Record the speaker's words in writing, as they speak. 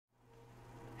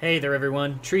Hey there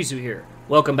everyone, Treezu here.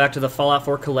 Welcome back to the Fallout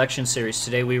 4 collection series.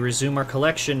 Today we resume our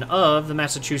collection of the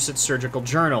Massachusetts Surgical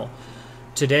Journal.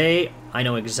 Today, I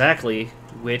know exactly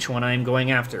which one I'm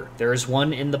going after. There is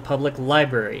one in the public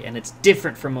library, and it's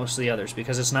different from most of the others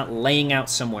because it's not laying out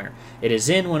somewhere. It is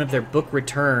in one of their book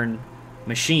return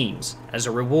machines as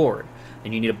a reward,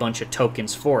 and you need a bunch of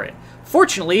tokens for it.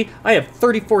 Fortunately, I have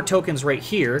 34 tokens right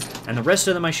here, and the rest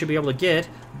of them I should be able to get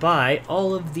by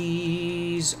all of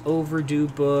these overdue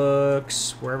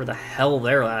books, wherever the hell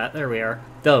they're at. There we are.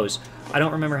 Those. I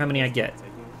don't remember how many I get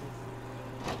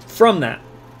from that,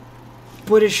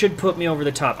 but it should put me over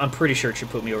the top. I'm pretty sure it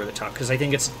should put me over the top, because I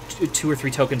think it's 2 or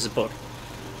 3 tokens a book.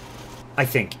 I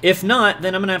think. If not,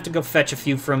 then I'm going to have to go fetch a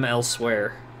few from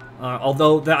elsewhere.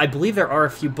 Although, I believe there are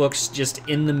a few books just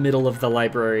in the middle of the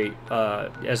library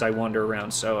as I wander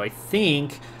around, so I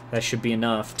think that should be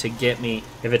enough to get me.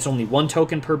 If it's only 1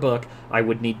 token per book, I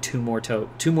would need 2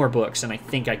 more books, and I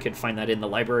think I could find that in the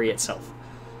library itself.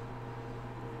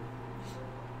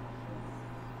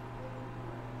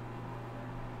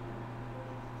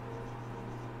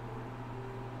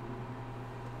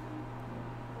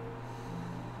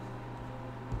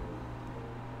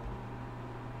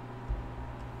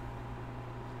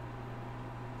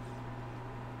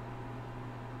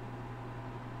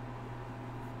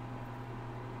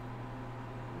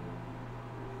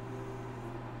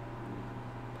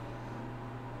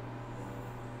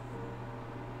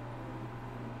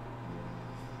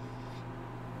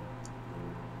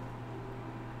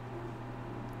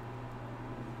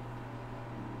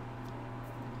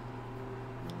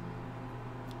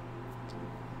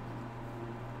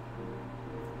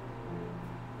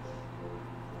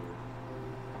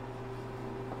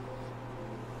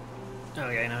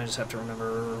 Okay, now I just have to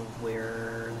remember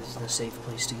where is the safe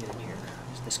place to get in here.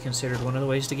 Is this considered one of the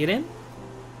ways to get in?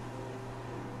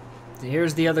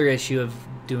 Here's the other issue of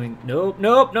doing... Nope,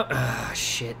 nope, nope. Ah,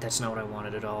 shit, that's not what I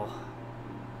wanted at all.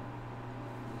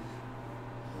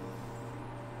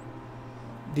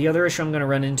 The other issue I'm going to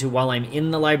run into while I'm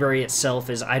in the library itself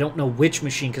is I don't know which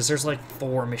machine, because there's like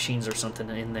 4 machines or something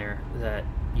in there that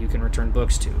you can return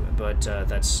books to, but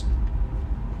that's...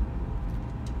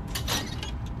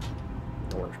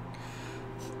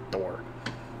 Door.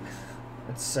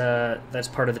 That's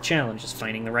part of the challenge, is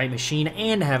finding the right machine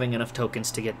and having enough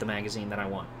tokens to get the magazine that I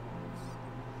want.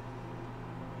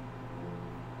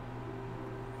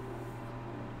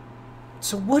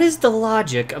 So what is the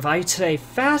logic of I say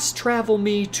fast travel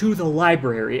me to the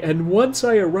library, and once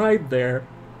I arrive there,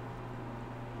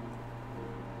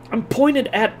 I'm pointed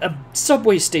at a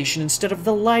subway station instead of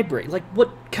the library? Like,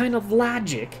 what kind of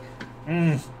logic?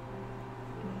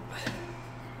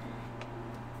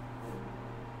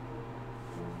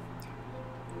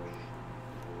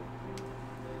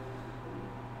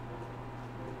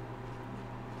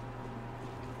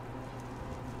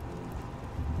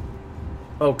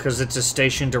 Oh, because it's a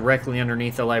station directly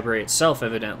underneath the library itself,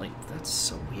 evidently. That's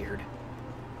so weird.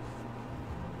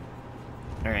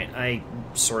 Alright, I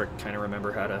sort of kind of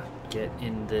remember how to get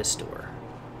in this door.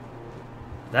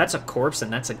 That's a corpse,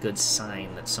 and that's a good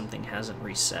sign that something hasn't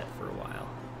reset for a while.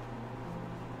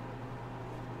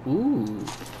 Ooh.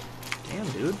 Damn,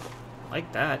 dude. I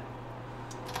like that.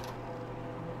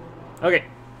 Okay,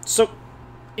 so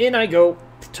in I go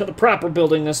to the proper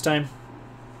building this time.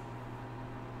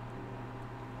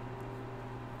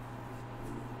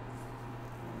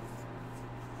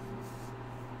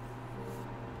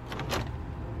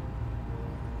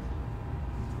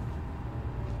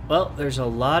 Well, there's a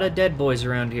lot of dead boys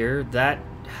around here. That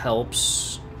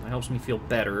helps. It helps me feel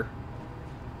better.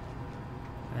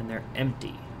 And they're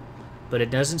empty. But it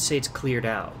doesn't say it's cleared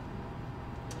out.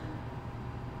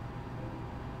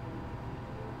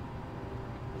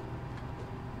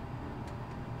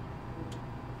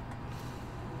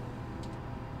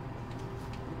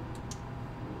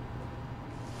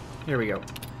 Here we go.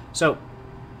 So,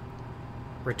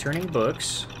 returning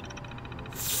books.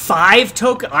 5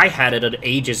 tokens? I had it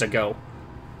ages ago.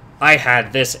 I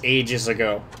had this ages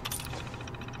ago.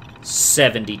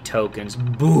 70 tokens.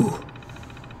 Boo.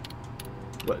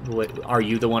 What, are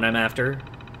you the one I'm after?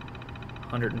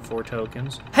 104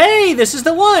 tokens. Hey, this is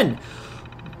the one!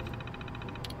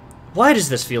 Why does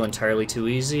this feel entirely too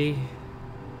easy?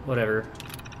 Whatever.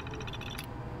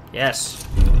 Yes.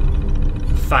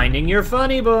 Finding your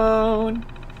funny bone.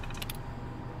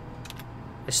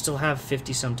 I still have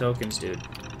 50-some tokens, dude.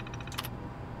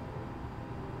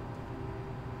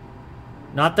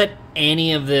 Not that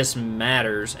any of this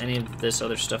matters, any of this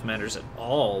other stuff matters at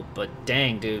all, but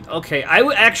dang, dude. Okay, I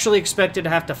actually expected to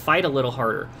have to fight a little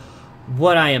harder.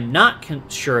 What I am not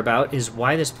sure about is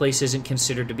why this place isn't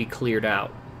considered to be cleared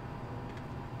out.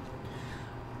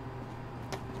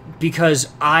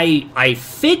 because I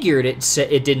figured it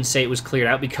didn't say it was cleared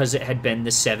out because it had been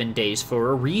the 7 days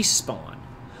for a respawn.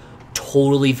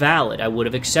 Totally valid. I would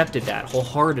have accepted that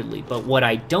wholeheartedly. But what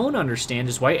I don't understand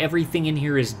is why everything in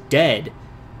here is dead.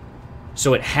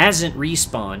 So it hasn't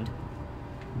respawned,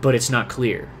 but it's not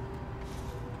clear.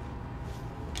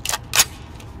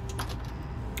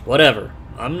 Whatever.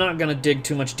 I'm not going to dig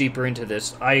too much deeper into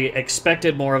this. I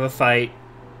expected more of a fight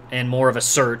and more of a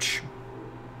search,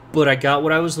 but I got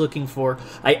what I was looking for.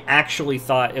 I actually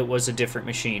thought it was a different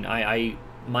machine.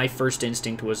 My first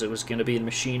instinct was it was going to be a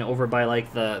machine over by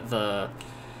like the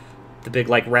big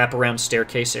like wraparound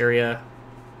staircase area.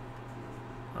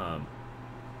 I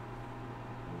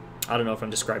don't know if I'm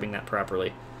describing that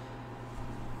properly.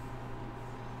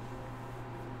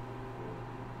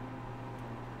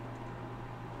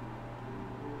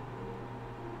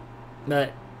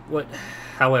 But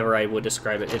however I would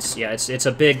describe it, it's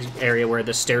a big area where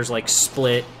the stairs like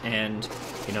split and,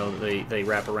 you know, they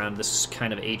wrap around this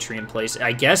kind of atrium place.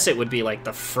 I guess it would be like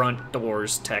the front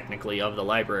doors technically of the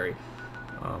library,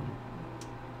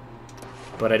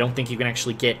 but I don't think you can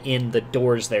actually get in the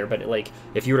doors there. But like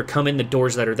if you were to come in the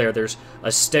doors that are there, there's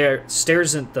a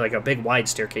stairs in like a big wide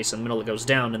staircase in the middle that goes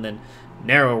down, and then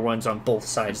narrow ones on both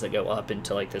sides that go up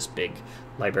into like this big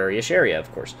library-ish area,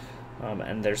 of course.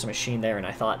 And there's a machine there, and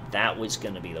I thought that was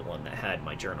going to be the one that had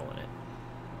my journal in it.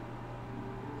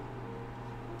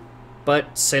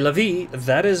 But, c'est la vie,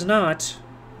 that is not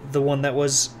the one that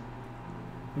was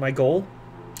my goal.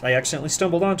 I accidentally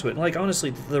stumbled onto it. Like,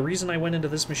 honestly, the reason I went into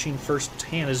this machine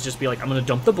firsthand is just be like, I'm going to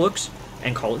dump the books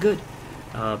and call it good.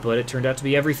 But it turned out to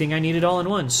be everything I needed all in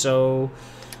one. So,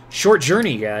 short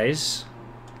journey, guys.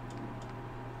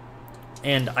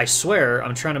 And I swear,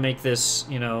 I'm trying to make this,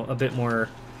 you know, a bit more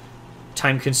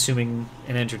time-consuming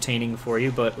and entertaining for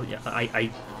you, but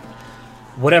I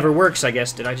whatever works, I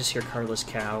guess. Did I just hear Carla's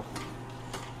cow?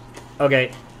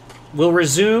 Okay, we'll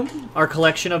resume our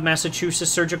collection of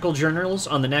Massachusetts surgical journals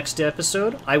on the next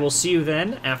episode. I will see you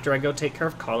then after I go take care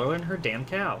of Carla and her damn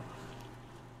cow.